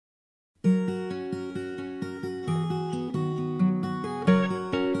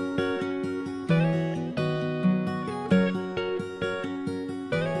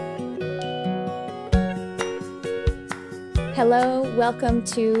Hello, welcome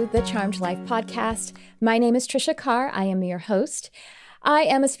to the Charmed Life podcast. My name is Tricia Carr. I am your host. I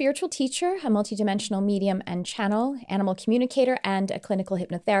am a spiritual teacher, a multidimensional medium and channel, animal communicator, and a clinical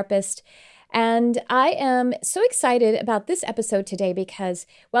hypnotherapist. And I am so excited about this episode today because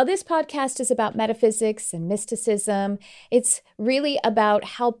while this podcast is about metaphysics and mysticism, it's really about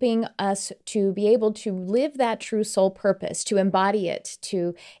helping us to be able to live that true soul purpose, to embody it,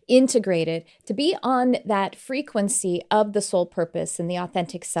 to integrate it, to be on that frequency of the soul purpose and the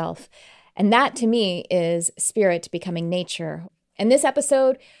authentic self. And that to me is spirit becoming nature. And this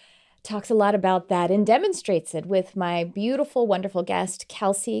episode talks a lot about that and demonstrates it with my beautiful, wonderful guest,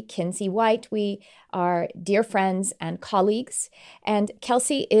 Kelsey Kinsey White. We are dear friends and colleagues. And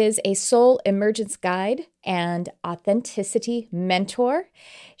Kelsey is a soul emergence guide and authenticity mentor.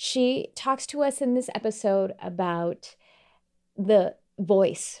 She talks to us in this episode about the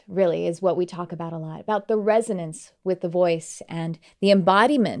voice, really, is what we talk about a lot, about the resonance with the voice and the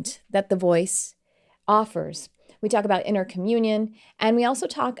embodiment that the voice offers. We talk about inner communion, and we also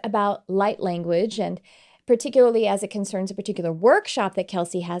talk about light language, and particularly as it concerns a particular workshop that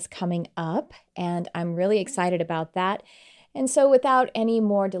Kelsey has coming up, and I'm really excited about that. And so without any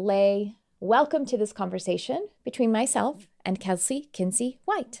more delay, welcome to this conversation between myself and Kelsey Kinsey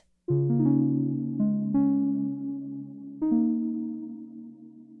White.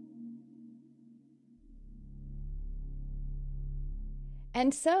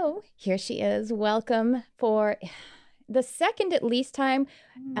 And so here she is. Welcome for the second at least time.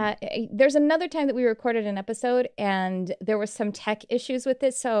 There's another time that we recorded an episode and there were some tech issues with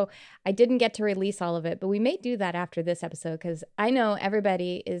it. So I didn't get to release all of it, but we may do that after this episode because I know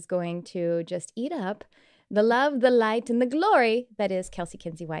everybody is going to just eat up the love, the light, and the glory that is Kelsey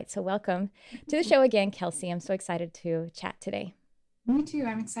Kinsey White. So welcome to the show again, Kelsey. I'm so excited to chat today. Me too.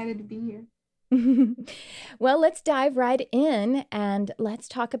 I'm excited to be here. Well, let's dive right in and let's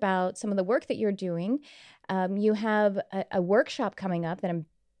talk about some of the work that you're doing. You have a workshop coming up that I'm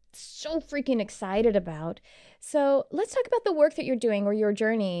so freaking excited about. So let's talk about the work that you're doing or your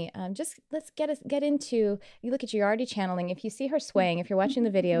journey. Just let's get into, you look at, you're already channeling. If you see her swaying, if you're watching the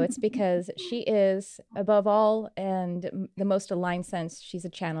video, it's because she is above all and the most aligned sense. She's a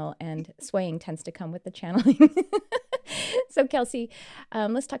channel and swaying tends to come with the channeling. So Kelsey,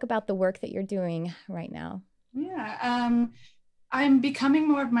 let's talk about the work that you're doing right now. Yeah, I'm becoming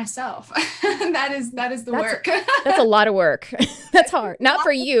more of myself. That is the work. That's a lot of work. That's hard. Not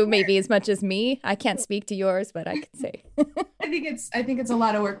for you, maybe as much as me. I can't speak to yours, but I could say. I think it's a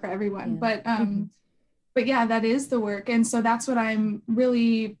lot of work for everyone. Yeah. But yeah, that is the work, and so that's what I'm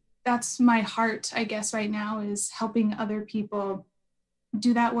really. That's my heart, I guess, right now is helping other people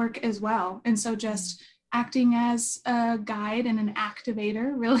do that work as well, and so just. Acting as a guide and an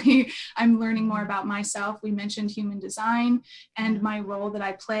activator, really, I'm learning more about myself. We mentioned human design and my role that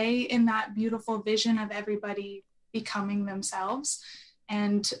I play in that beautiful vision of everybody becoming themselves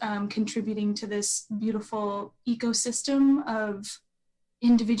and contributing to this beautiful ecosystem of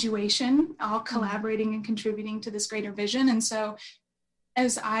individuation, all collaborating and contributing to this greater vision. And so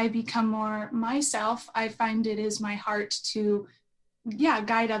as I become more myself, I find it is my heart to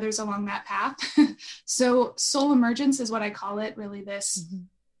guide others along that path. So soul emergence is what I call it, really this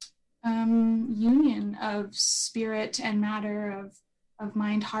union of spirit and matter, of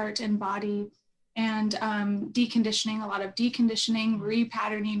mind, heart, and body, and deconditioning, a lot of deconditioning,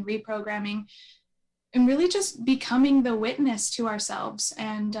 repatterning, reprogramming, and really just becoming the witness to ourselves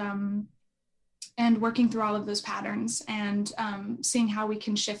and working through all of those patterns and seeing how we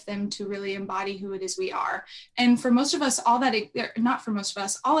can shift them to really embody who it is we are. And for most of us, all of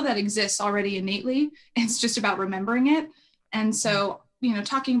that exists already innately. It's just about remembering it. And so,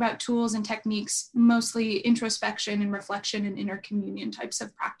 talking about tools and techniques, mostly introspection and reflection and inner communion types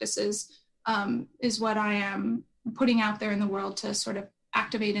of practices is what I am putting out there in the world to sort of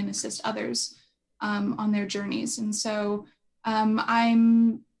activate and assist others on their journeys. And so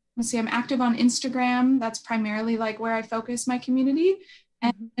I'm active on Instagram. That's primarily like where I focus my community.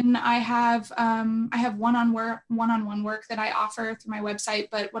 And I have one-on-one work that I offer through my website.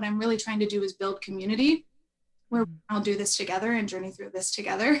 But what I'm really trying to do is build community where I'll do this together and journey through this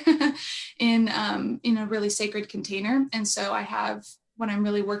together in a really sacred container. And so I have what I'm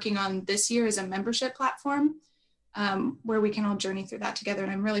really working on this year is a membership platform where we can all journey through that together.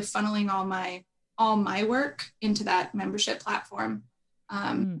 And I'm really funneling all my work into that membership platform.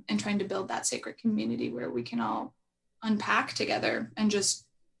 And trying to build that sacred community where we can all unpack together and just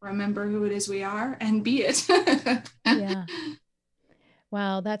remember who it is we are and be it. Yeah.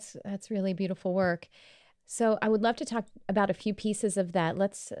 Wow, that's really beautiful work. So I would love to talk about a few pieces of that.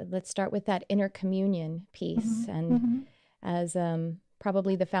 Let's start with that inner communion piece. And as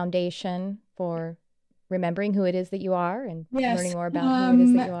probably the foundation for remembering who it is that you are and learning more about who it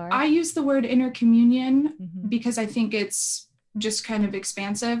is that you are? I use the word inner communion because I think it's just kind of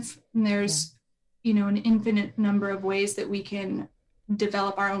expansive. And there's, an infinite number of ways that we can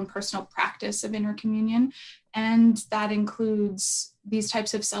develop our own personal practice of inner communion. And that includes these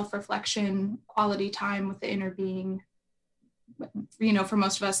types of self-reflection, quality time with the inner being. For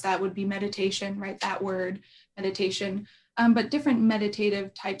most of us, that would be meditation, right? That word, meditation. But different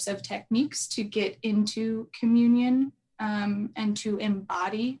meditative types of techniques to get into communion and to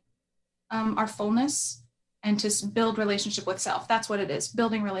embody our fullness and to build relationship with self. That's what it is,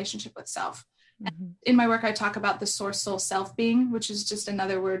 building relationship with self. In my work, I talk about the source soul self being, which is just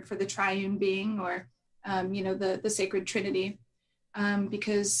another word for the triune being, or, the sacred trinity,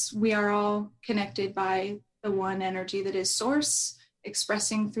 because we are all connected by the one energy that is source,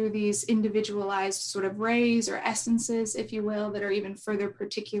 expressing through these individualized sort of rays or essences, if you will, that are even further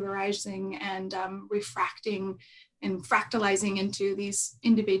particularizing and refracting and fractalizing into these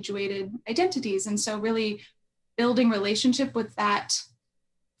individuated identities. And so really building relationship with that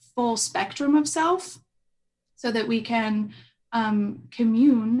full spectrum of self so that we can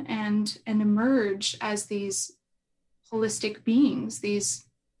commune and emerge as these holistic beings, the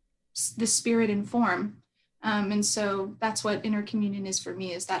spirit in form. And so that's what inner communion is for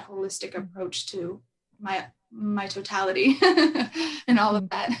me, is that holistic approach to my totality and all of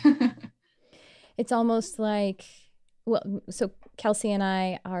that. It's almost like, so Kelsey and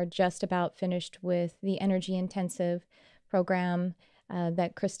I are just about finished with the energy intensive program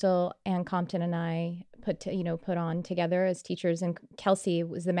that Crystal and Compton and I put on together as teachers. And Kelsey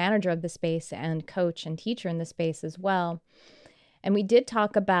was the manager of the space and coach and teacher in the space as well. And we did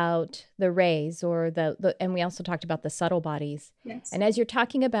talk about the rays and we also talked about the subtle bodies. Yes. And as you're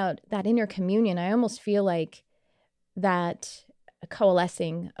talking about that inner communion, I almost feel like that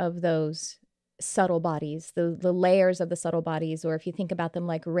coalescing of those subtle bodies, the layers of the subtle bodies, or if you think about them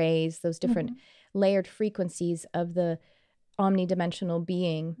like rays, those different layered frequencies of the omnidimensional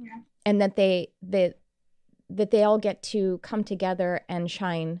being, and that they all get to come together and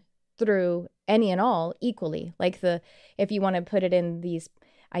shine through any and all equally. Like if you want to put it in these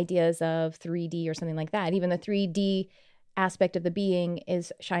ideas of 3D or something like that, even the 3D aspect of the being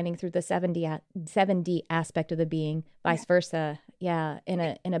is shining through the 7D aspect of the being, vice versa. Yeah, in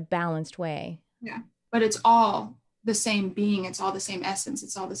a balanced way. Yeah, but it's all the same being, it's all the same essence,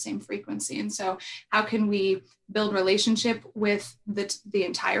 it's all the same frequency. And so how can we build relationship with the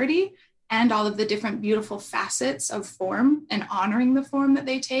entirety and all of the different beautiful facets of form, and honoring the form that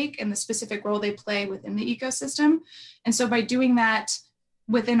they take and the specific role they play within the ecosystem? And so by doing that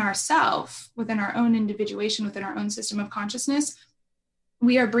within ourself, within our own individuation, within our own system of consciousness,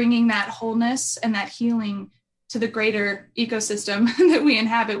 we are bringing that wholeness and that healing to the greater ecosystem that we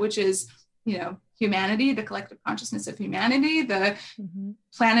inhabit, which is, humanity, the collective consciousness of humanity, the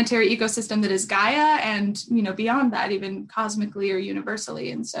planetary ecosystem that is Gaia, and, beyond that, even cosmically or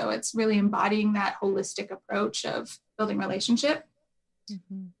universally. And so it's really embodying that holistic approach of building relationship.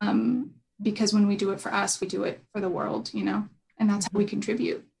 Because when we do it for us, we do it for the world, and that's how we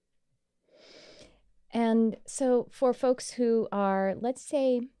contribute. And so for folks who are, let's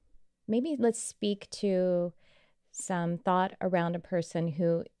speak to some thought around a person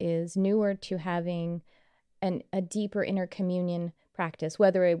who is newer to having a deeper inner communion practice,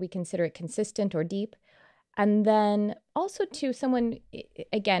 whether we consider it consistent or deep. And then also to someone,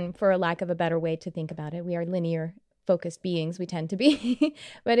 again, for a lack of a better way to think about it, we are linear focused beings, we tend to be.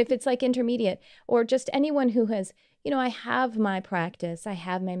 But if it's like intermediate, or just anyone who has, I have my practice, I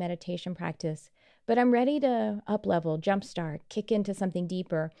have my meditation practice, but I'm ready to up level, jumpstart, kick into something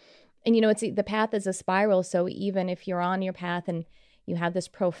deeper. And, the path is a spiral. So even if you're on your path and you have this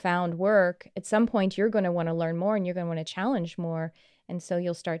profound work, at some point you're going to want to learn more and you're going to want to challenge more. And so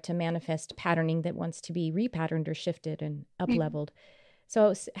you'll start to manifest patterning that wants to be repatterned or shifted and up-leveled.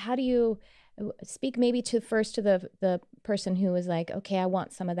 So how do you speak maybe to the person who is like, okay, I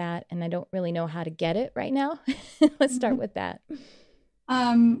want some of that and I don't really know how to get it right now? Let's start with that.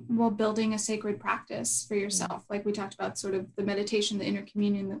 Building a sacred practice for yourself, like we talked about, sort of the meditation, the inner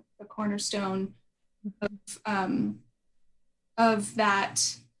communion, the cornerstone of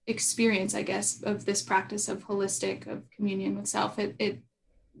that experience, I guess, of this practice of communion with self.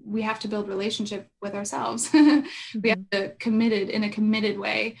 We have to build relationship with ourselves. We have to in a committed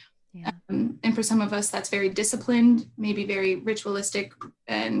way. Yeah. And for some of us, that's very disciplined, maybe very ritualistic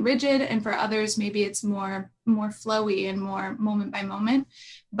and rigid. And for others, maybe it's more flowy and more moment by moment,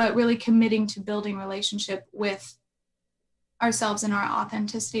 but really committing to building relationship with ourselves and our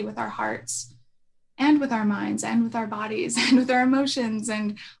authenticity with our hearts. and with our minds and with our bodies and with our emotions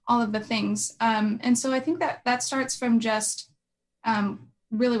and all of the things. And so I think that starts from just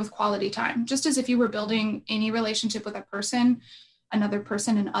really with quality time, just as if you were building any relationship with a person, another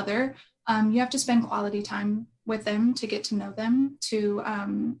person, and other, you have to spend quality time with them to get to know them, to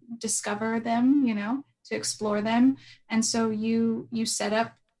discover them, to explore them. And so you set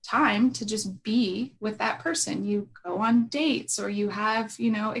up time to just be with that person. You go on dates or you have,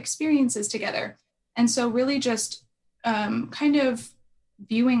 experiences together. And so really just kind of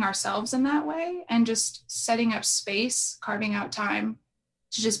viewing ourselves in that way and just setting up space, carving out time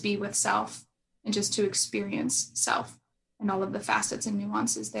to just be with self and just to experience self and all of the facets and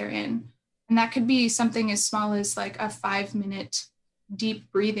nuances therein. And that could be something as small as like a 5-minute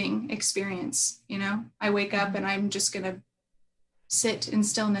deep breathing experience. I wake up and I'm just going to sit in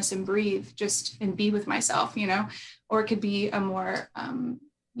stillness and breathe and be with myself, or it could be a more,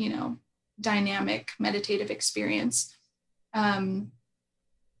 dynamic meditative experience.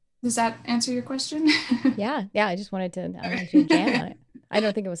 Does that answer your question? Yeah. I just wanted to jam on it. I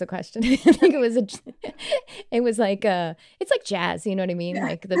don't think it was a question. I think it was like it's like jazz, you know what I mean? Yeah.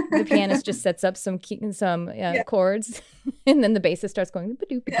 Like the pianist just sets up some chords and then the bassist starts going,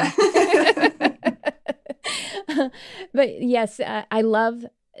 but yes, I love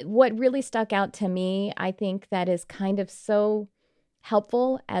what really stuck out to me. I think that is kind of so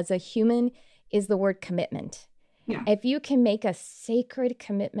helpful as a human is the word commitment. Yeah. If you can make a sacred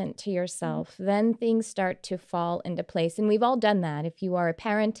commitment to yourself, then things start to fall into place. And we've all done that. If you are a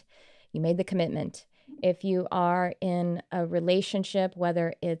parent, you made the commitment. If you are in a relationship,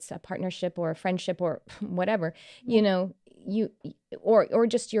 whether it's a partnership or a friendship or whatever, or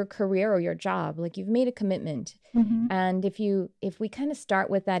just your career or your job, like you've made a commitment. Mm-hmm. And if we kind of start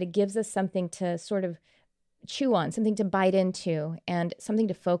with that, it gives us something to sort of chew on, something to bite into, and something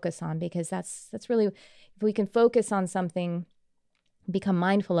to focus on, because that's really, if we can focus on something, become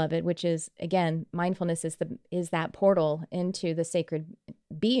mindful of it, which is, again, mindfulness is that portal into the sacred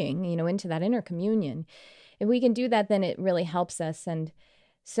being, into that inner communion. If we can do that, then it really helps us. And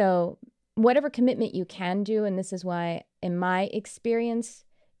so whatever commitment you can do, and this is why, in my experience,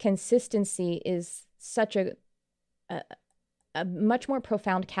 consistency is such a much more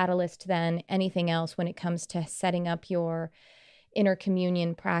profound catalyst than anything else when it comes to setting up your inner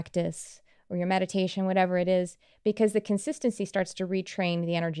communion practice or your meditation, whatever it is, because the consistency starts to retrain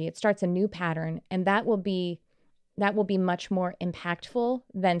the energy. It starts a new pattern, and that will be much more impactful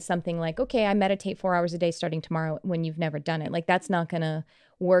than something like, okay, I meditate 4 hours a day starting tomorrow, when you've never done it. Like, that's not going to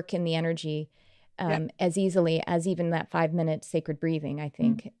work in the energy as easily as even that 5-minute sacred breathing, I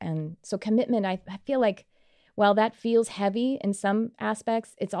think. Mm-hmm. And so commitment, I feel like, while that feels heavy in some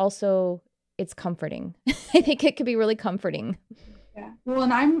aspects, it's comforting. I think it could be really comforting. Yeah. Well,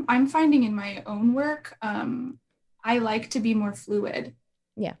 and I'm finding in my own work, I like to be more fluid.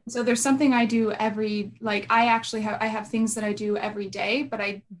 Yeah. So there's something I do I have things that I do every day, but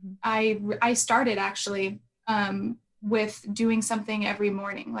I started actually with doing something every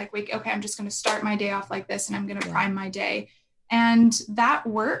morning. Like, okay, I'm just going to start my day off like this, and I'm going to prime my day. And that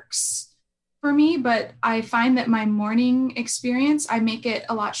works for me, but I find that my morning experience, I make it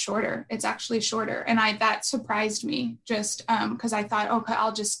a lot shorter. It's actually shorter. And that surprised me, just because I thought, okay,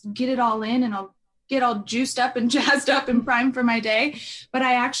 I'll just get it all in and I'll get all juiced up and jazzed up and primed for my day. But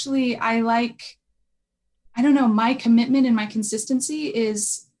I don't know, my commitment and my consistency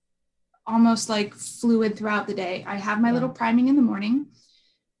is almost like fluid throughout the day. I have my little priming in the morning.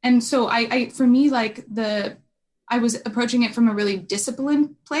 And so for me, like I was approaching it from a really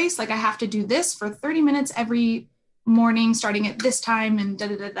disciplined place. Like, I have to do this for 30 minutes every morning, starting at this time and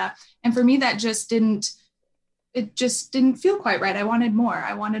da-da-da-da. And for me, that just didn't feel quite right. I wanted more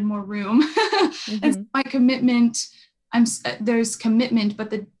room. Mm-hmm. And my commitment, there's commitment,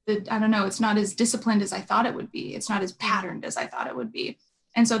 but I don't know, it's not as disciplined as I thought it would be. It's not as patterned as I thought it would be.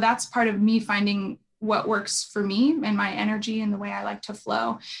 And so that's part of me finding what works for me and my energy and the way I like to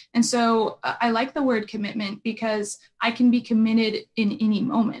flow. And so I like the word commitment because I can be committed in any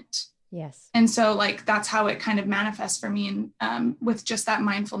moment. Yes. And so that's how it kind of manifests for me. And with just that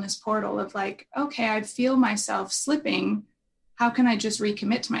mindfulness portal of like, okay, I feel myself slipping. How can I just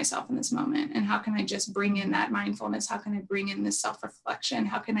recommit to myself in this moment? And how can I just bring in that mindfulness? How can I bring in this self-reflection?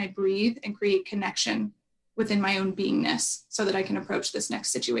 How can I breathe and create connection within my own beingness so that I can approach this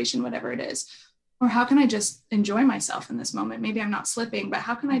next situation, whatever it is? Or how can I just enjoy myself in this moment? Maybe I'm not slipping, but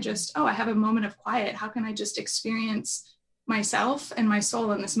how can I just, I have a moment of quiet. How can I just experience myself and my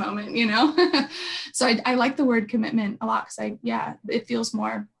soul in this moment, So I like the word commitment a lot because it feels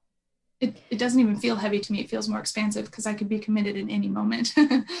more it doesn't even feel heavy to me. It feels more expansive because I could be committed in any moment.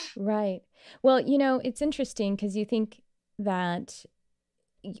 Right. Well, it's interesting because you think that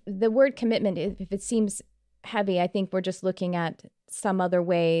the word commitment, if it seems heavy, I think we're just looking at some other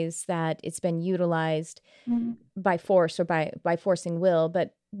ways that it's been utilized by force or by forcing will.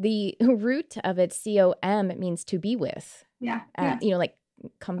 But the root of it, COM, it means to be with. Yeah. Like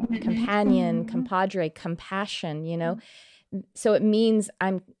companion, compadre, compassion, So it means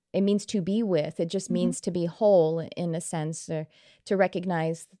to be with. It just means to be whole in a sense, or to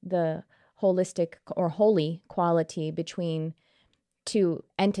recognize the holistic or holy quality between two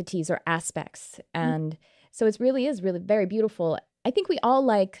entities or aspects. And so it really is really very beautiful. I think we all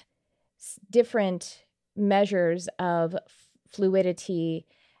like different measures of fluidity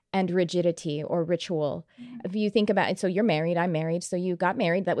and rigidity or ritual. If you think about it, so you're married, I'm married, so you got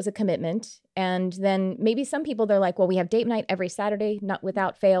married, that was a commitment. And then maybe some people, they're like, well, we have date night every Saturday, not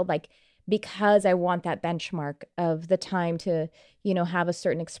without fail, like, because I want that benchmark of the time to, have a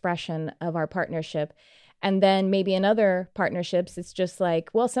certain expression of our partnership. And then maybe in other partnerships, it's just like,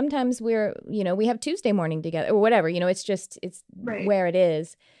 well, sometimes we have Tuesday morning together or whatever, it's right. Where it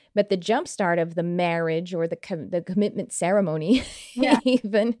is. But the jumpstart of the marriage or the commitment ceremony,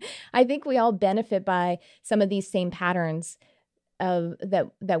 even, I think we all benefit by some of these same patterns of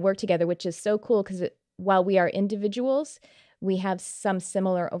that work together, which is so cool because while we are individuals, we have some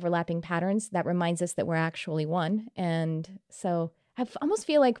similar overlapping patterns that reminds us that we're actually one. And so I almost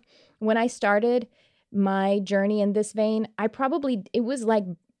feel like when I started my journey in this vein, it was like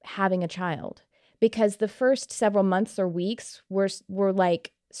having a child, because the first several months or weeks were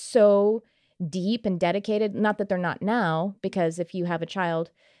like so deep and dedicated. Not that they're not now, because if you have a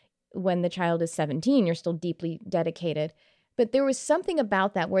child, when the child is 17, you're still deeply dedicated. But there was something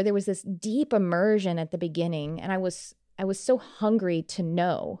about that where there was this deep immersion at the beginning. And I was so hungry to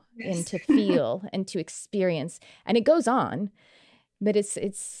know and to feel and to experience. And it goes on, but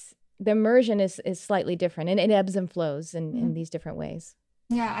it's the immersion is slightly different, and it ebbs and flows in these different ways.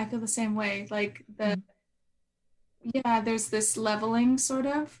 Yeah, I feel the same way. Like there's this leveling sort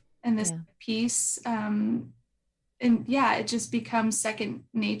of, and this peace. And it just becomes second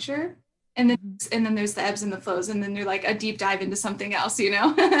nature. And then there's the ebbs and the flows, and then you're like a deep dive into something else,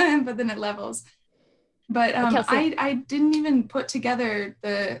 but then it levels. But I didn't even put together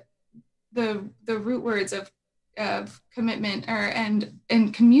the root words of commitment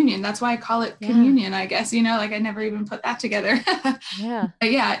and communion. That's why I call it communion, I guess, like I never even put that together.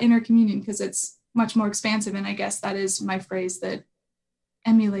 But inner communion, because it's much more expansive. And I guess that is my phrase that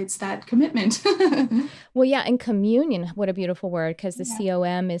emulates that commitment. Well, and communion, what a beautiful word, because the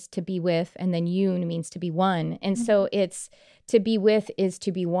COM is to be with, and then un means to be one. And so it's to be with is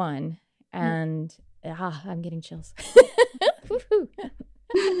to be one. And I'm getting chills.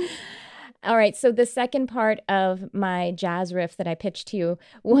 All right. So the second part of my jazz riff that I pitched to you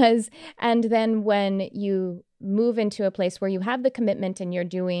was, and then when you move into a place where you have the commitment and you're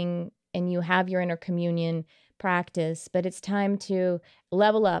doing, and you have your inner communion practice, but it's time to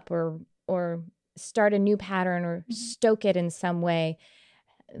level up or start a new pattern or stoke it in some way.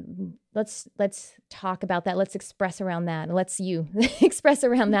 Let's talk about that. Let's express around that. Let's you express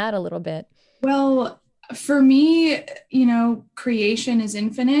around that a little bit. Well, for me, creation is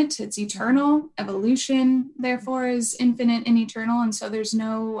infinite. It's eternal. Evolution, therefore, is infinite and eternal. And so there's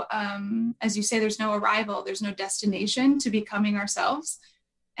no, as you say, there's no arrival. There's no destination to becoming ourselves.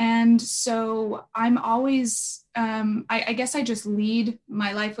 And so I'm always, I guess I just lead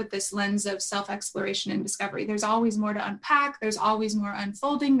my life with this lens of self-exploration and discovery. There's always more to unpack. There's always more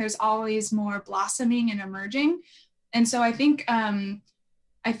unfolding. There's always more blossoming and emerging. And so I think,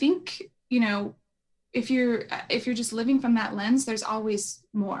 if you're just living from that lens, there's always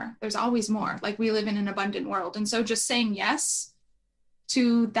more. There's always more. Like, we live in an abundant world. And so just saying yes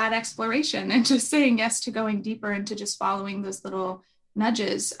to that exploration and just saying yes to going deeper and to just following those little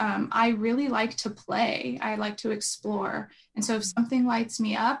nudges. I really like to play. I like to explore. And so if something lights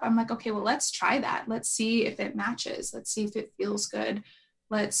me up, I'm like, okay, well, let's try that. Let's see if it matches. Let's see if it feels good.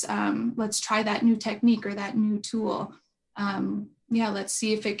 Let's try that new technique or that new tool. Let's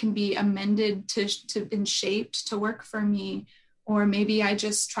see if it can be amended to and shaped to work for me. Or maybe I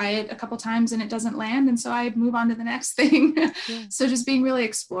just try it a couple times and it doesn't land. And so I move on to the next thing. So just being really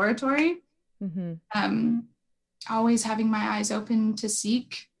exploratory. Always having my eyes open to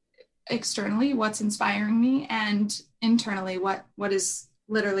seek externally what's inspiring me, and internally what is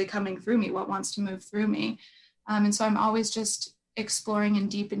literally coming through me, what wants to move through me. And so I'm always just exploring and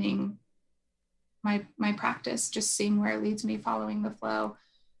deepening my practice, just seeing where it leads me, following the flow.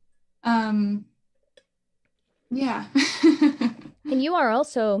 And you are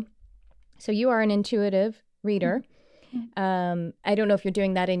also So you are an intuitive reader. I don't know if you're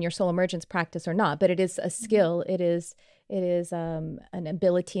doing that in your soul emergence practice or not, but it is a skill. It is an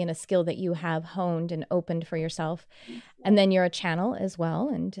ability and a skill that you have honed and opened for yourself. And then you're a channel as well.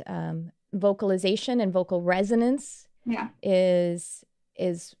 And vocalization and vocal resonance is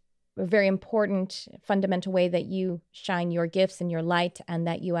a very important fundamental way that you shine your gifts and your light, and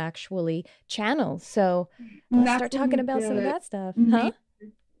that you actually channel. So let's start talking about some of that stuff.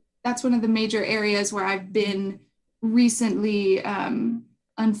 That's one of the major areas where I've been recently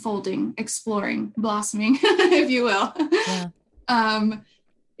unfolding, exploring, blossoming, if you will.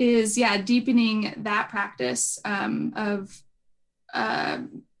 Is deepening that practice of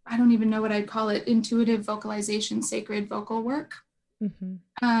I don't even know what I'd call it, intuitive vocalization, sacred vocal work.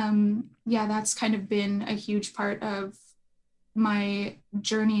 That's kind of been a huge part of my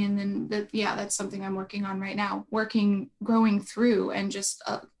journey. And then that's something I'm working on right now, growing through and just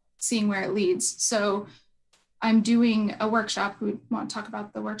seeing where it leads. So I'm doing a workshop. We want to talk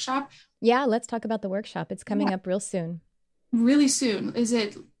about the workshop? Yeah, let's talk about the workshop. It's coming up real soon. Really soon. Is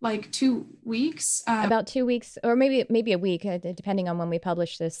it like 2 weeks? About 2 weeks, or maybe a week, depending on when we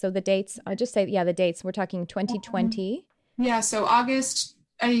publish this. So the dates, I'll just say, the dates. We're talking 2020. So August,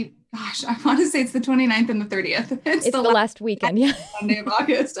 I want to say it's the 29th and the 30th. It's the last weekend, Sunday of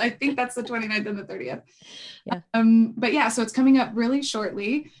August. I think that's the 29th and the 30th. So it's coming up really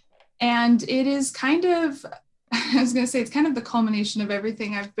shortly. And it is kind of, I was going to say, it's kind of the culmination of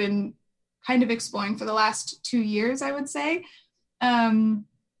everything I've been kind of exploring for the last 2 years, I would say,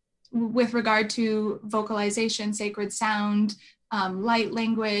 with regard to vocalization, sacred sound, light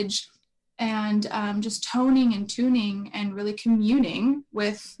language, and just toning and tuning and really communing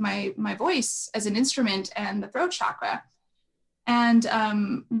with my voice as an instrument and the throat chakra. And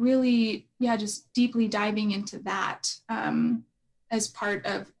really, just deeply diving into that as part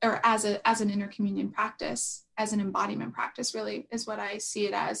of, or as an inner communion practice, as an embodiment practice, really is what I see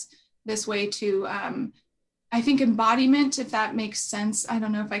it as. This way to, I think embodiment, if that makes sense. I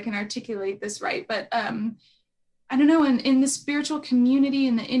don't know if I can articulate this right, but I don't know, in the spiritual community,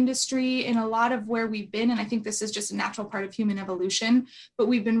 in the industry, in a lot of where we've been, and I think this is just a natural part of human evolution, but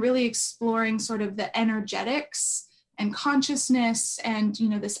we've been really exploring sort of the energetics and consciousness and,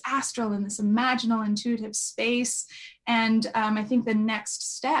 this astral and this imaginal intuitive space. And I think the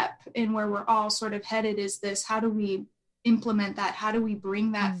next step in where we're all sort of headed is this: how do we implement that? How do we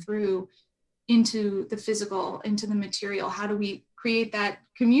bring that through into the physical, into the material? How do we create that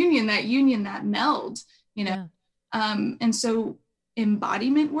communion, that union, that meld, and so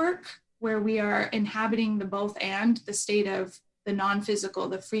embodiment work, where we are inhabiting the both and, the state of the non-physical,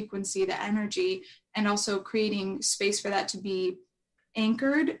 the frequency, the energy, and also creating space for that to be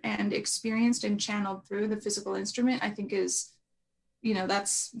anchored and experienced and channeled through the physical instrument, I think is,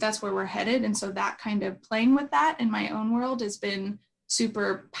 that's where we're headed. And so that kind of playing with that in my own world has been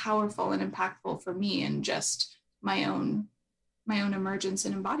super powerful and impactful for me, and just my own emergence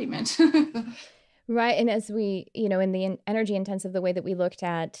and embodiment. Right. And as we, in the energy intensive, the way that we looked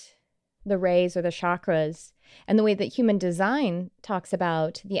at the rays or the chakras, and the way that human design talks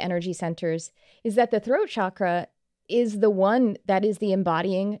about the energy centers, is that the throat chakra is the one that is the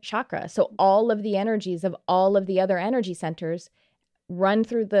embodying chakra. So all of the energies of all of the other energy centers run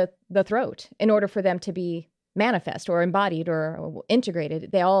through the throat in order for them to be manifest or embodied or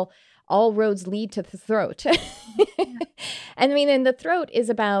integrated. They all roads lead to the throat. And the throat is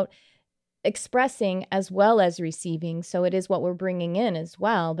about expressing as well as receiving. So it is what we're bringing in as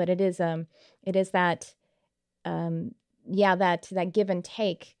well, but it is that that give and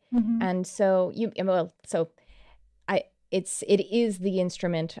take. And so it is the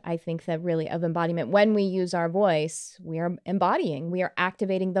instrument, I think, that really of embodiment. When we use our voice, we are embodying, we are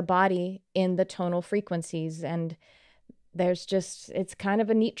activating the body in the tonal frequencies. And it's kind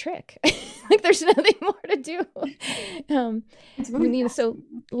of a neat trick. Like there's nothing more to do. It's really so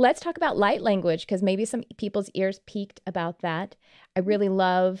let's talk about light language, because maybe some people's ears peaked about that. I really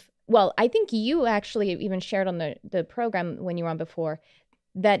love, I think you actually even shared on the program when you were on before,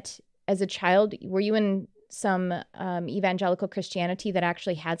 that as a child, were you in some evangelical Christianity that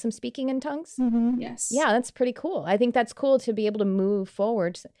actually had some speaking in tongues? Yes. Yeah, that's pretty cool. I think that's cool to be able to move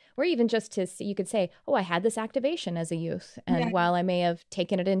forward, or even just to see, you could say, oh, I had this activation as a youth. And while I may have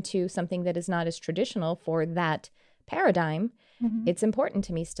taken it into something that is not as traditional for that paradigm, it's important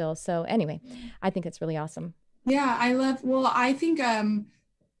to me still. So anyway, I think it's really awesome. Yeah, I think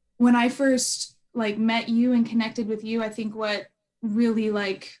when I first met you and connected with you, I think what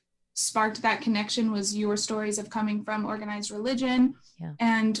really sparked that connection was your stories of coming from organized religion.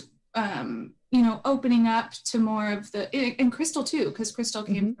 And opening up to more of and Crystal too, because Crystal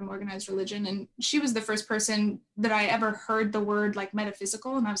came from organized religion, and she was the first person that I ever heard the word like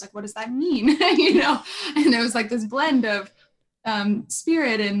metaphysical. And I was like, what does that mean? And it was like this blend of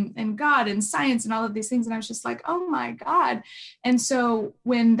spirit and God and science and all of these things. And I was just like, oh my God. And so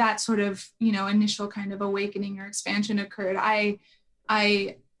when that sort of, initial kind of awakening or expansion occurred, I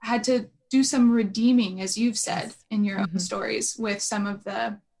had to do some redeeming, as you've said in your own stories, with some of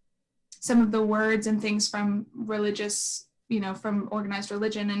the words and things from religious, from organized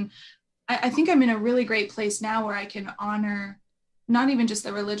religion. And I think I'm in a really great place now where I can honor not even just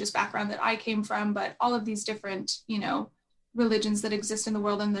the religious background that I came from, but all of these different, religions that exist in the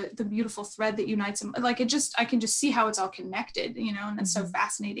world, and the beautiful thread that unites them. Like I can just see how it's all connected, and it's so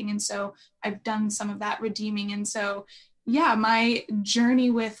fascinating. And so I've done some of that redeeming. And so, yeah, my journey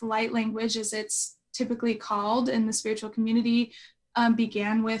with light language, as it's typically called in the spiritual community,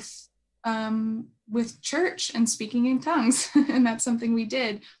 began with church and speaking in tongues. And that's something we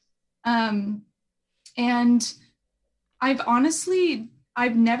did. And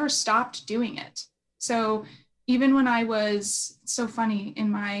I've never stopped doing it. So even when I was so funny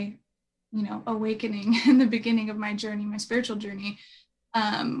in my, awakening in the beginning of my journey, my spiritual journey,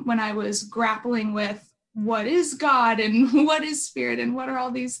 when I was grappling with what is God and what is spirit and what are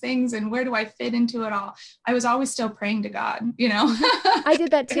all these things and where do I fit into it all, I was always still praying to God, I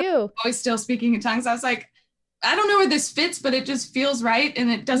did that too. Always still speaking in tongues. I was like, I don't know where this fits, but it just feels right and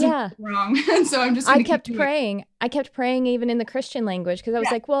it doesn't feel wrong. And so I'm just I kept praying. I kept praying even in the Christian language, because I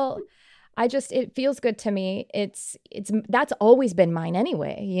was like, well, it feels good to me. That's always been mine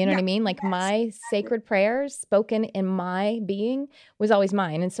anyway. You know what I mean? Like my sacred prayers spoken in my being was always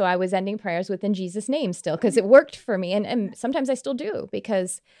mine. And so I was ending prayers within Jesus' name still, because it worked for me. And sometimes I still do,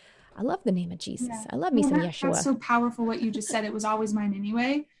 because I love the name of Jesus. Yeah. I love me some Yeshua. That's so powerful what you just said. It was always mine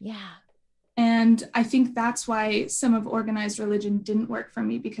anyway. Yeah. And I think that's why some of organized religion didn't work for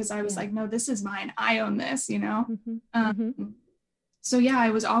me, because I was like, no, this is mine. I own this, So yeah, I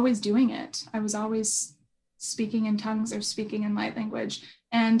was always doing it. I was always speaking in tongues or speaking in light language.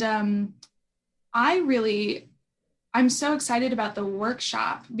 And I'm so excited about the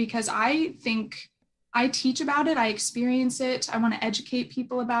workshop, because I think I teach about it. I experience it. I want to educate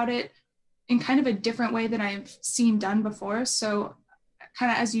people about it in kind of a different way than I've seen done before. So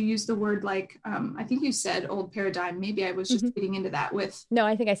kind of as you use the word, like, I think you said old paradigm. Maybe I was just getting into that with. No,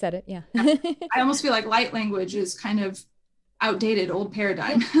 I think I said it. Yeah. I almost feel like light language is kind of outdated, old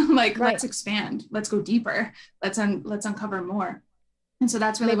paradigm. Like, let's expand, let's go deeper, let's uncover more. And so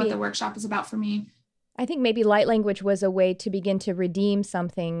that's really what the workshop is about for me. I think maybe light language was a way to begin to redeem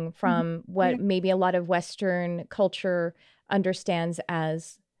something from what maybe a lot of Western culture understands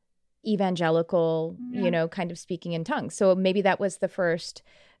as evangelical, kind of speaking in tongues. So maybe that was the first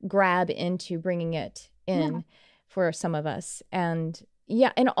grab into bringing it in for some of us. And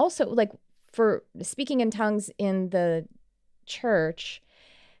and also like for speaking in tongues in the church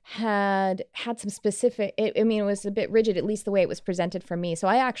had some specific, it was a bit rigid, at least the way it was presented for me. So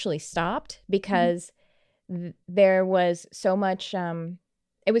I actually stopped because there was so much,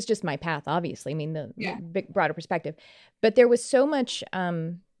 it was just my path, obviously. I mean, the big, broader perspective, but there was so much,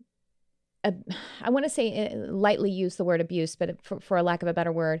 I want to say lightly use the word abuse, but for a lack of a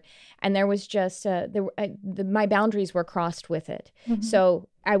better word. And there was just, my boundaries were crossed with it. So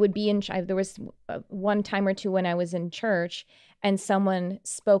I would be there was one time or two when I was in church and someone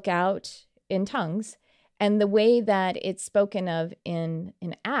spoke out in tongues. And the way that it's spoken of in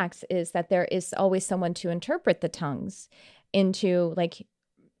Acts is that there is always someone to interpret the tongues into like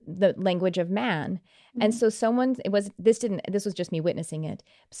the language of man. And so this was just me witnessing it.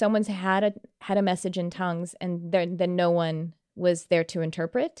 Someone's had a message in tongues, and then no one was there to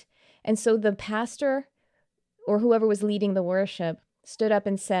interpret. And so the pastor or whoever was leading the worship stood up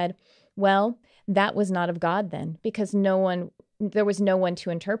and said, well, that was not of God then, because there was no one to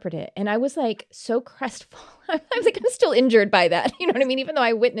interpret it. And I was like so crestfallen. I was like, I'm still injured by that. You know what I mean? Even though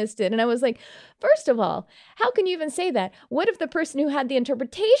I witnessed it. And I was like, first of all, how can you even say that? What if the person who had the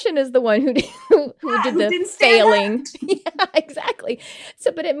interpretation is the one who did the failing? Yeah, exactly.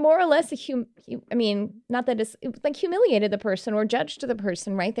 So, but it more or less, not that it like humiliated the person or judged the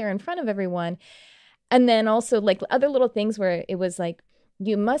person right there in front of everyone. And then also like other little things where it was like,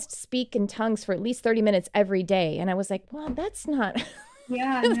 you must speak in tongues for at least 30 minutes every day. And I was like, well, that's not.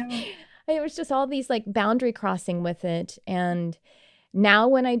 Yeah, no. It was just all these like boundary crossing with it. And now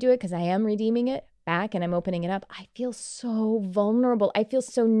when I do it, because I am redeeming it back and I'm opening it up, I feel so vulnerable. I feel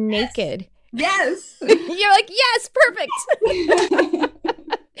so naked. Yes. You're like, yes, perfect.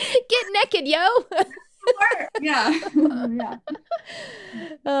 Get naked, yo. Yeah. Yeah.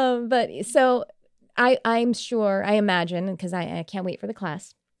 But so I'm sure, I imagine, because I can't wait for the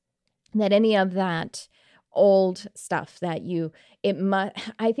class, that any of that old stuff that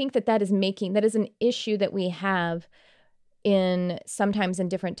I think that is an issue that we have sometimes in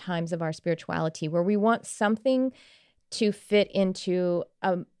different times of our spirituality, where we want something to fit into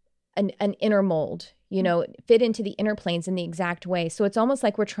an inner mold, fit into the inner planes in the exact way. So it's almost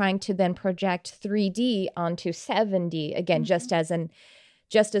like we're trying to then project 3D onto 7D again, just as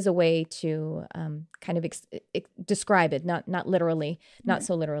a way to kind of describe it, not literally, not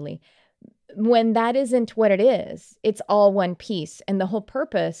so literally. When that isn't what it is, it's all one piece. And the whole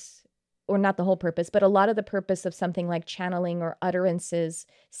purpose, or not the whole purpose, but a lot of the purpose of something like channeling or utterances,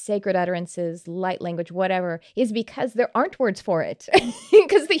 sacred utterances, light language, whatever, is because there aren't words for it,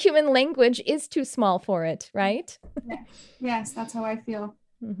 because the human language is too small for it, right? Yes, that's how I feel.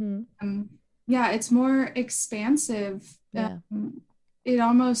 Mm-hmm. It's more expansive. Yeah.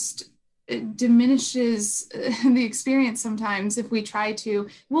 It diminishes the experience sometimes if we try to.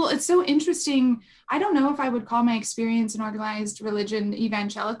 Well, it's so interesting. I don't know if I would call my experience in organized religion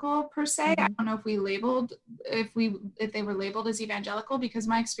evangelical per se. I don't know if they were labeled as evangelical, because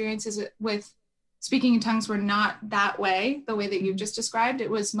my experiences with speaking in tongues were not that way, the way that you've just described. It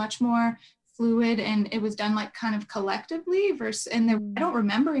was much more fluid, and it was done like kind of collectively I don't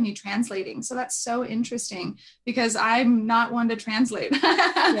remember any translating. So that's so interesting, because I'm not one to translate.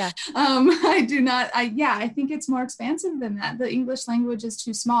 Yeah. I do not. I think it's more expansive than that. The English language is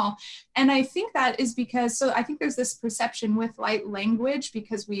too small. And I think that is because, I think there's this perception with light language,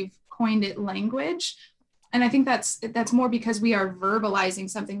 because we've coined it language. And I think that's more because we are verbalizing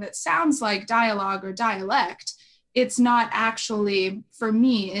something that sounds like dialogue or dialect. It's not actually, for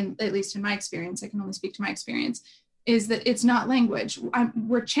me, at least in my experience, I can only speak to my experience, is that it's not language.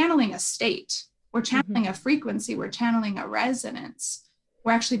 We're channeling a state. We're channeling a frequency. We're channeling a resonance.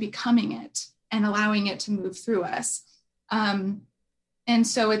 We're actually becoming it and allowing it to move through us. And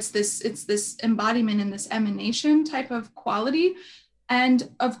so it's this embodiment and this emanation type of quality. And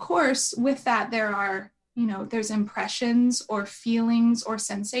of course, with that, there's impressions or feelings or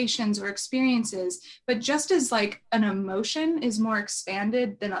sensations or experiences. But just as like an emotion is more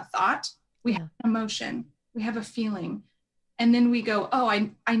expanded than a thought, we have an emotion, we have a feeling. And then we go,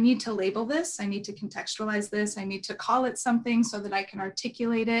 I need to label this. I need to contextualize this. I need to call it something so that I can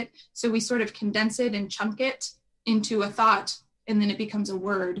articulate it. So we sort of condense it and chunk it into a thought, and then it becomes a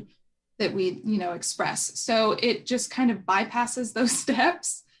word that we, express. So it just kind of bypasses those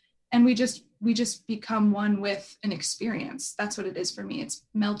steps, and we just become one with an experience. That's what it is for me. It's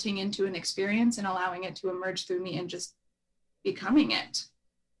melting into an experience and allowing it to emerge through me and just becoming it.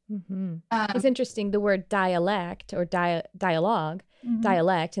 It's interesting, the word dialect or dialogue,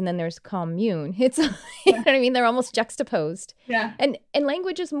 dialect, and then there's commune. It's, you know what I mean? They're almost juxtaposed. Yeah. And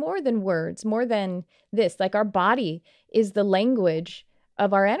language is more than words, more than this. Like our body is the language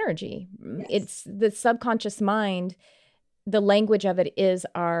of our energy. Yes. It's the subconscious mind. The language of it is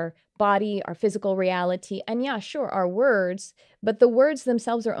our body, our physical reality, and our words, but the words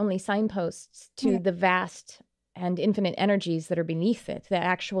themselves are only signposts to the vast and infinite energies that are beneath it, that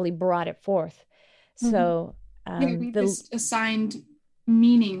actually brought it forth. So we just assigned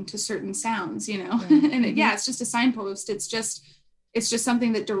meaning to certain sounds, and it's just a signpost. It's just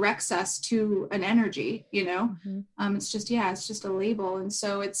something that directs us to an energy, it's just a label. And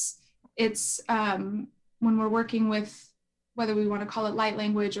so it's when we're working with, whether we want to call it light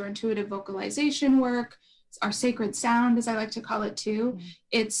language or intuitive vocalization work, our sacred sound, as I like to call it too,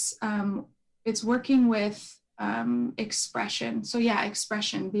 it's working with expression. So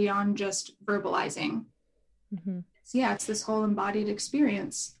expression beyond just verbalizing. It's this whole embodied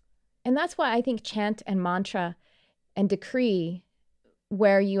experience. And that's why I think chant and mantra and decree,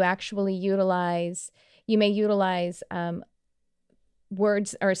 where you actually you may utilize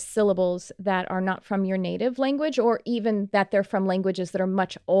words or syllables that are not from your native language, or even that they're from languages that are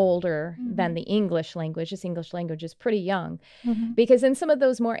much older than the English language. This English language is pretty young. Because in some of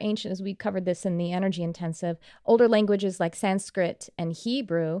those more ancient, as we covered this in the energy intensive, older languages like Sanskrit and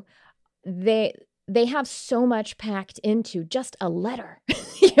Hebrew, they have so much packed into just a letter.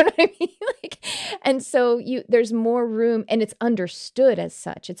 You know what I mean? And so there's more room, and it's understood as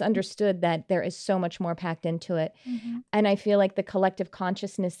such. It's understood that there is so much more packed into it. And I feel like the collective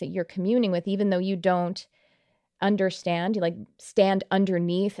consciousness that you're communing with, even though you don't understand, you stand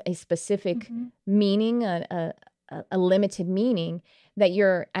underneath a specific meaning, a limited meaning, that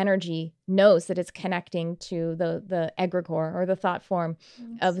your energy knows that it's connecting to the egregore or the thought form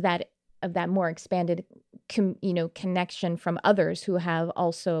of that more expanded connection from others who have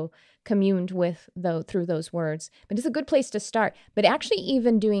also communed with through those words. But it's a good place to start. But actually,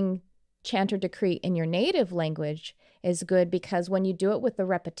 even doing chant or decree in your native language is good, because when you do it with the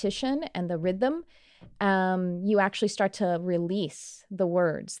repetition and the rhythm, you actually start to release the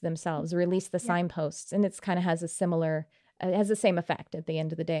words themselves, release the signposts, and it's kind of has a similar, has the same effect at the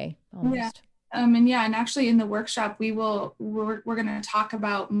end of the day, almost. Yeah. And actually in the workshop, we're going to talk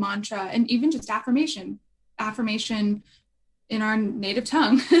about mantra and even just affirmation in our native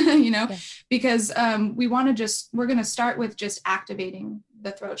tongue, because we're going to start with just activating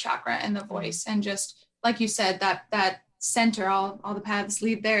the throat chakra and the voice. And just like you said, that center, all the paths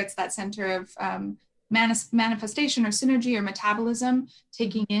lead there. It's that center of manifestation or synergy or metabolism,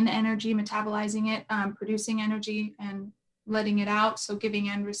 taking in energy, metabolizing it, producing energy and letting it out. So giving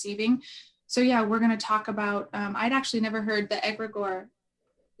and receiving. So yeah, we're going to talk about, I'd actually never heard the egregore,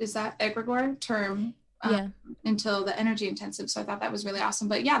 is that egregore term until the energy intensive. So I thought that was really awesome.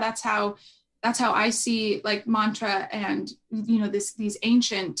 But yeah, that's how I see like mantra and, these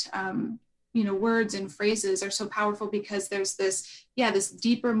ancient, words and phrases are so powerful, because there's this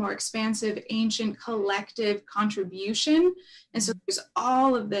deeper, more expansive, ancient collective contribution. And so there's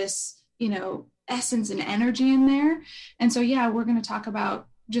all of this, essence and energy in there. And so, yeah, we're going to talk about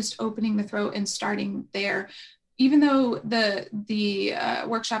just opening the throat and starting there. Even though the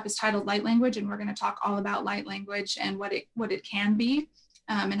workshop is titled Light Language, and we're going to talk all about light language and what it can be,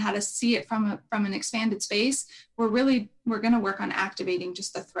 and how to see it from an expanded space, we're going to work on activating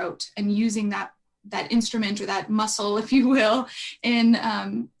just the throat and using that instrument or that muscle, if you will, in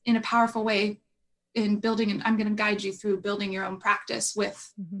a powerful way in building. And I'm going to guide you through building your own practice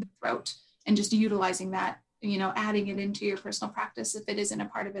with the throat and just utilizing that, adding it into your personal practice if it isn't a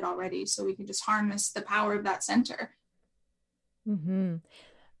part of it already, so we can just harness the power of that center. Mm-hmm.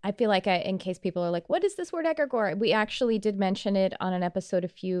 I feel like in case people are like, what is this word egregore? We actually did mention it on an episode a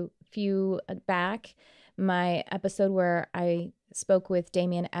few back, my episode where I spoke with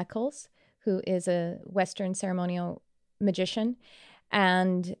Damien Eccles, who is a Western ceremonial magician.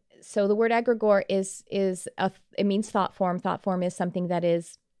 And so the word egregore it means thought form. Thought form is something that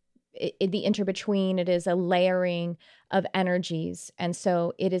is the inter-between. It is a layering of energies. And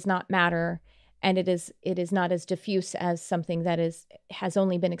so it is not matter. And it is not as diffuse as something that has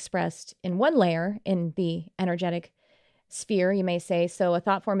only been expressed in one layer in the energetic sphere, you may say. So a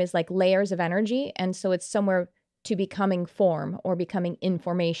thought form is like layers of energy. And so it's somewhere to becoming form or becoming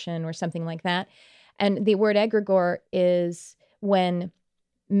information or something like that. And the word egregore is when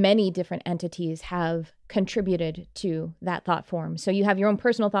many different entities have contributed to that thought form. So you have your own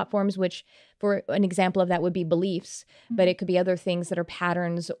personal thought forms, which for an example of that would be beliefs, but it could be other things that are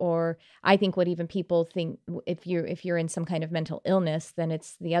patterns, or I think what even people think, if you're in some kind of mental illness, then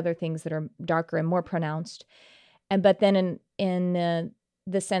it's the other things that are darker and more pronounced. But then in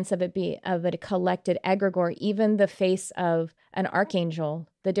the sense of a collected egregore, even the face of an archangel,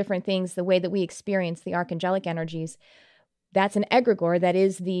 the different things, the way that we experience the archangelic energies, that's an egregore that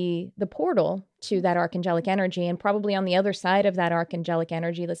is the portal to that archangelic energy. And probably on the other side of that archangelic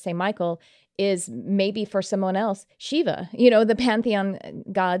energy, let's say Michael, is maybe for someone else, Shiva, the pantheon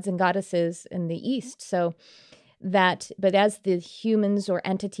gods and goddesses in the East. So but as the humans or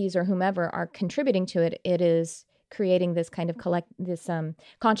entities or whomever are contributing to it, it is creating this kind of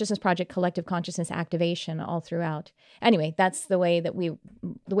consciousness project, collective consciousness activation all throughout. Anyway, that's the way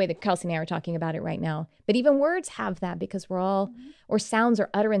that Kelsey and I are talking about it right now. But even words have that, because we're all, or sounds or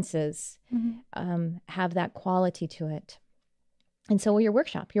utterances have that quality to it. And so your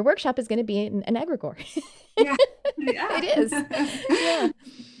workshop is going to be an egregore. Yeah. It is. Yeah.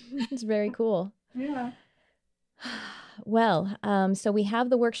 It's very cool. Yeah. Well, so we have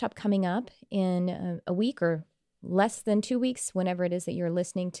the workshop coming up in a week or less than 2 weeks, whenever it is that you're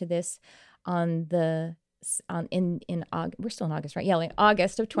listening to this in August. We're still in August, right? Yeah, like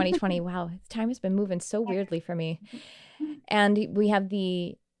August of 2020. Wow, time has been moving so weirdly for me. And we have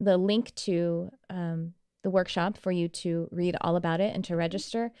the link to the workshop for you to read all about it and to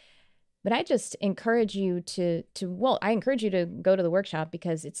register. But I just encourage you I encourage you to go to the workshop,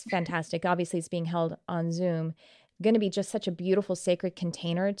 because it's fantastic. Obviously, it's being held on Zoom. Going to be just such a beautiful sacred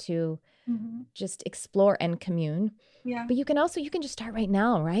container to just explore and commune. Yeah. But you can just start right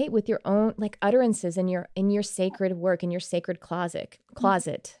now, right? With your own like utterances in your sacred work, in your sacred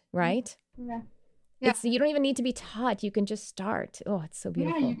closet, right? Yeah. You don't even need to be taught. You can just start. Oh, it's so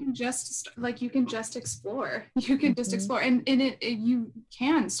beautiful. Yeah, you can just explore. You can just explore. And you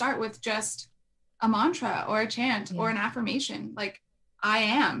can start with just a mantra or a chant or an affirmation, like I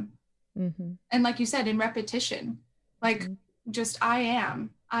am. And like you said, in repetition, like just I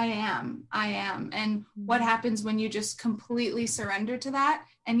am. I am. And what happens when you just completely surrender to that?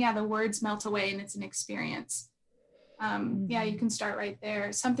 And yeah, the words melt away and it's an experience. Yeah, you can start right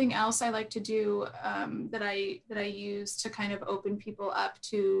there. Something else I like to do that I use to kind of open people up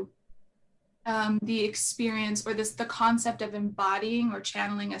to the experience or the concept of embodying or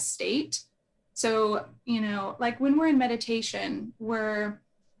channeling a state. So, like when we're in meditation, we're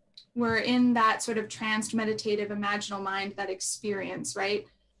in that sort of tranced meditative imaginal mind, that experience, right?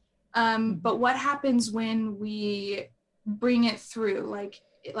 But what happens when we bring it through,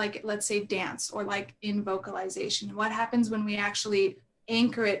 like let's say dance, or like in vocalization? What happens when we actually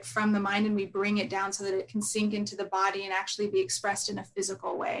anchor it from the mind and we bring it down so that it can sink into the body and actually be expressed in a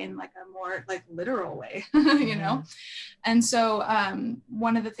physical way, in like a more like literal way, And so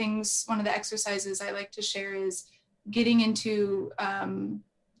one of the exercises I like to share is getting into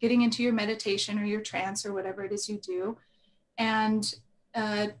your meditation or your trance or whatever it is you do, and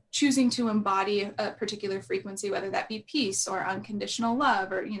choosing to embody a particular frequency, whether that be peace or unconditional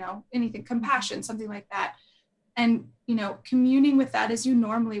love or, anything, compassion, something like that. And, communing with that as you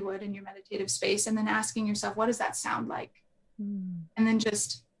normally would in your meditative space, and then asking yourself, what does that sound like? And then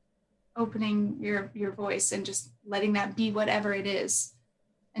just opening your voice and just letting that be whatever it is,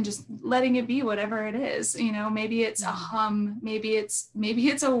 and just letting it be whatever it is. Maybe it's a hum, maybe it's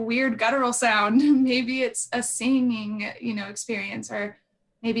a weird guttural sound, maybe it's a singing, experience, or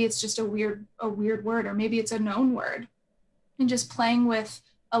maybe it's just a weird word, or maybe it's a known word, and just playing with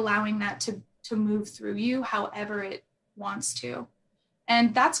allowing that to move through you however it wants to.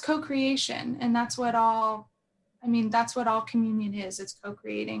 And that's co-creation. And that's what all communion is. It's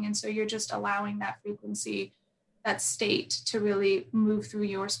co-creating. And so you're just allowing that frequency, that state, to really move through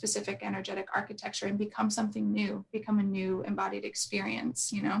your specific energetic architecture and become something new, become a new embodied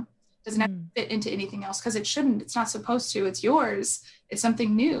experience. Doesn't have to fit into anything else, because it shouldn't. It's not supposed to. It's yours. It's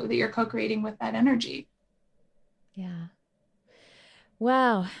something new that you're co-creating with that energy. Yeah.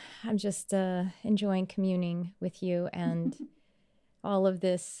 Wow. I'm just enjoying communing with you and all of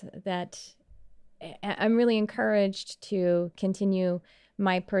this, that I'm really encouraged to continue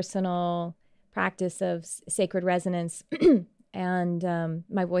my personal practice of sacred resonance. And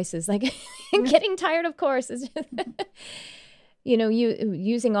my voice is like getting tired, of course. It's just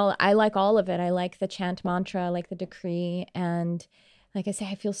using I like all of it. I like the chant mantra, I like the decree. And like I say,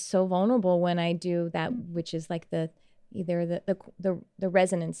 I feel so vulnerable when I do that, which is like either the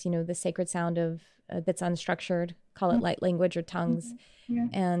resonance, the sacred sound of that's unstructured, call it light language or tongues. Yeah.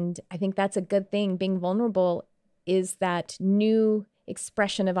 And I think that's a good thing. Being vulnerable is that new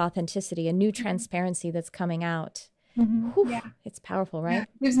expression of authenticity, a new transparency that's coming out. Whew, yeah. It's powerful, right? Yeah,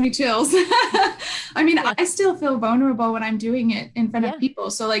 gives me chills. I still feel vulnerable when I'm doing it in front of people.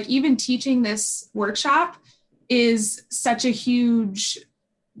 So like even teaching this workshop is such a huge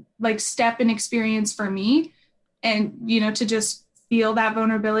like step and experience for me. And, to just feel that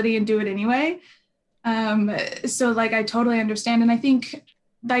vulnerability and do it anyway. So like, I totally understand. And I think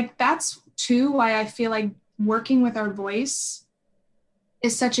like, that's too why I feel like working with our voice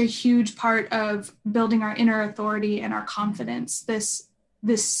is such a huge part of building our inner authority and our confidence, this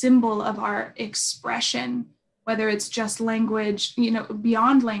symbol of our expression, whether it's just language,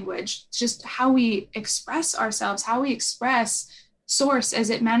 beyond language, just how we express ourselves, how we express source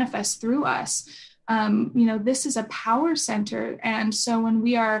as it manifests through us. This is a power center. And so when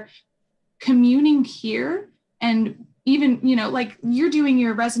we are communing here, and even, like you're doing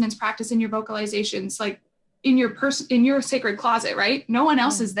your resonance practice and your vocalizations, like in your sacred closet, right? No one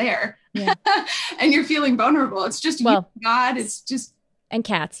else is there. Yeah. And you're feeling vulnerable. It's just you, God. It's just, and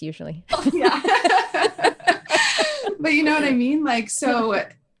cats usually. Yeah. But you know what I mean? Like, so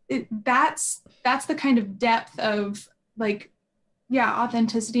that's the kind of depth of like,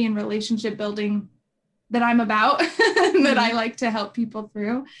 authenticity and relationship building that I'm about, that I like to help people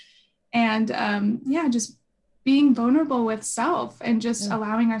through. And just being vulnerable with self and just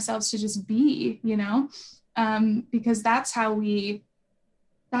allowing ourselves to just be, because that's how we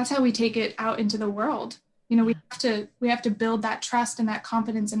take it out into the world. We have to build that trust and that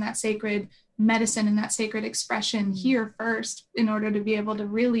confidence and that sacred medicine and that sacred expression here first in order to be able to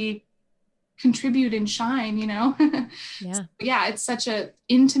really contribute and shine, So, it's such a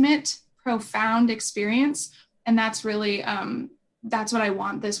intimate, profound experience. And that's really, that's what I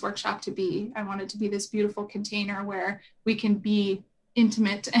want this workshop to be. I want it to be this beautiful container where we can be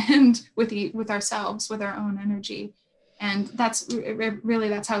intimate and with ourselves, with our own energy. And that's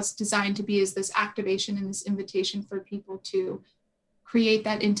how it's designed to be, is this activation and this invitation for people to create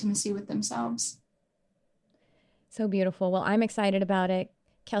that intimacy with themselves. So beautiful. Well, I'm excited about it.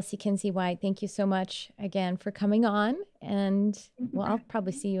 Kelsey Kinsey White, thank you so much again for coming on. And well, I'll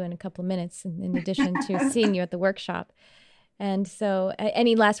probably see you in a couple of minutes in addition to seeing you at the workshop. And so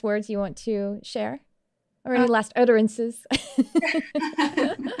any last words you want to share or any last utterances? No,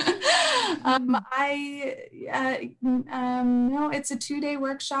 it's a 2-day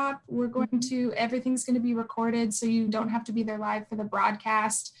workshop. We're going to, everything's going to be recorded, so you don't have to be there live for the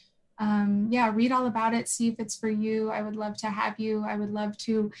broadcast. Read all about it, see if it's for you. I would love to have you. I would love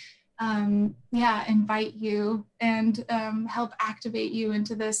to, invite you and help activate you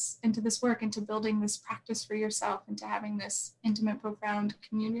into this work, into building this practice for yourself, into having this intimate, profound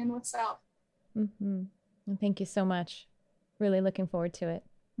communion with self. Mm-hmm. Well, thank you so much. Really looking forward to it.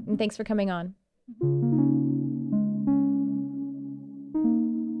 And thanks for coming on.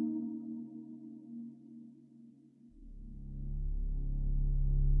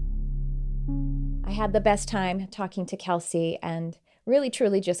 I had the best time talking to Kelsey and really,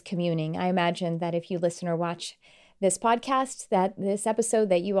 truly just communing. I imagine that if you listen or watch this podcast, that this episode,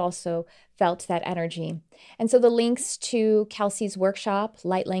 that you also felt that energy. And so the links to Kelsey's workshop,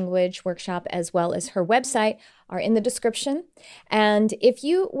 Light Language Workshop, as well as her website are in the description. And if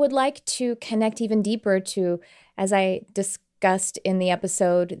you would like to connect even deeper to, as I discussed in the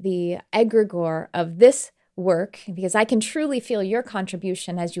episode, the egregore of this work, because I can truly feel your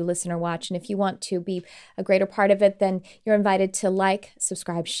contribution as you listen or watch. And if you want to be a greater part of it, then you're invited to like,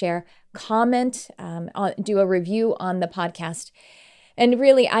 subscribe, share, comment, do a review on the podcast. And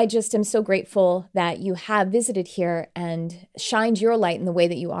really, I just am so grateful that you have visited here and shined your light in the way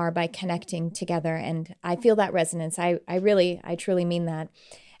that you are by connecting together. And I feel that resonance. I truly mean that.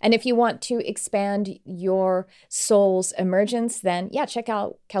 And if you want to expand your soul's emergence, then check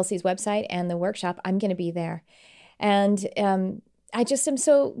out Kelsey's website and the workshop. I'm going to be there. And I just am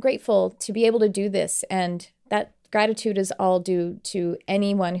so grateful to be able to do this. And that gratitude is all due to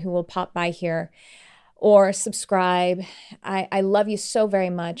anyone who will pop by here or subscribe. I love you so very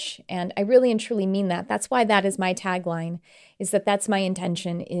much. And I really and truly mean that. That's why that is my tagline, is that's my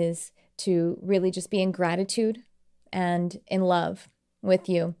intention, is to really just be in gratitude and in love with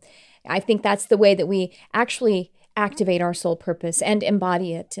you. I think that's the way that we actually activate our soul purpose and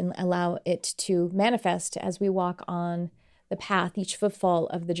embody it and allow it to manifest as we walk on the path, each footfall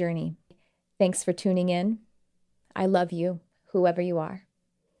of the journey. Thanks for tuning in. I love you, whoever you are.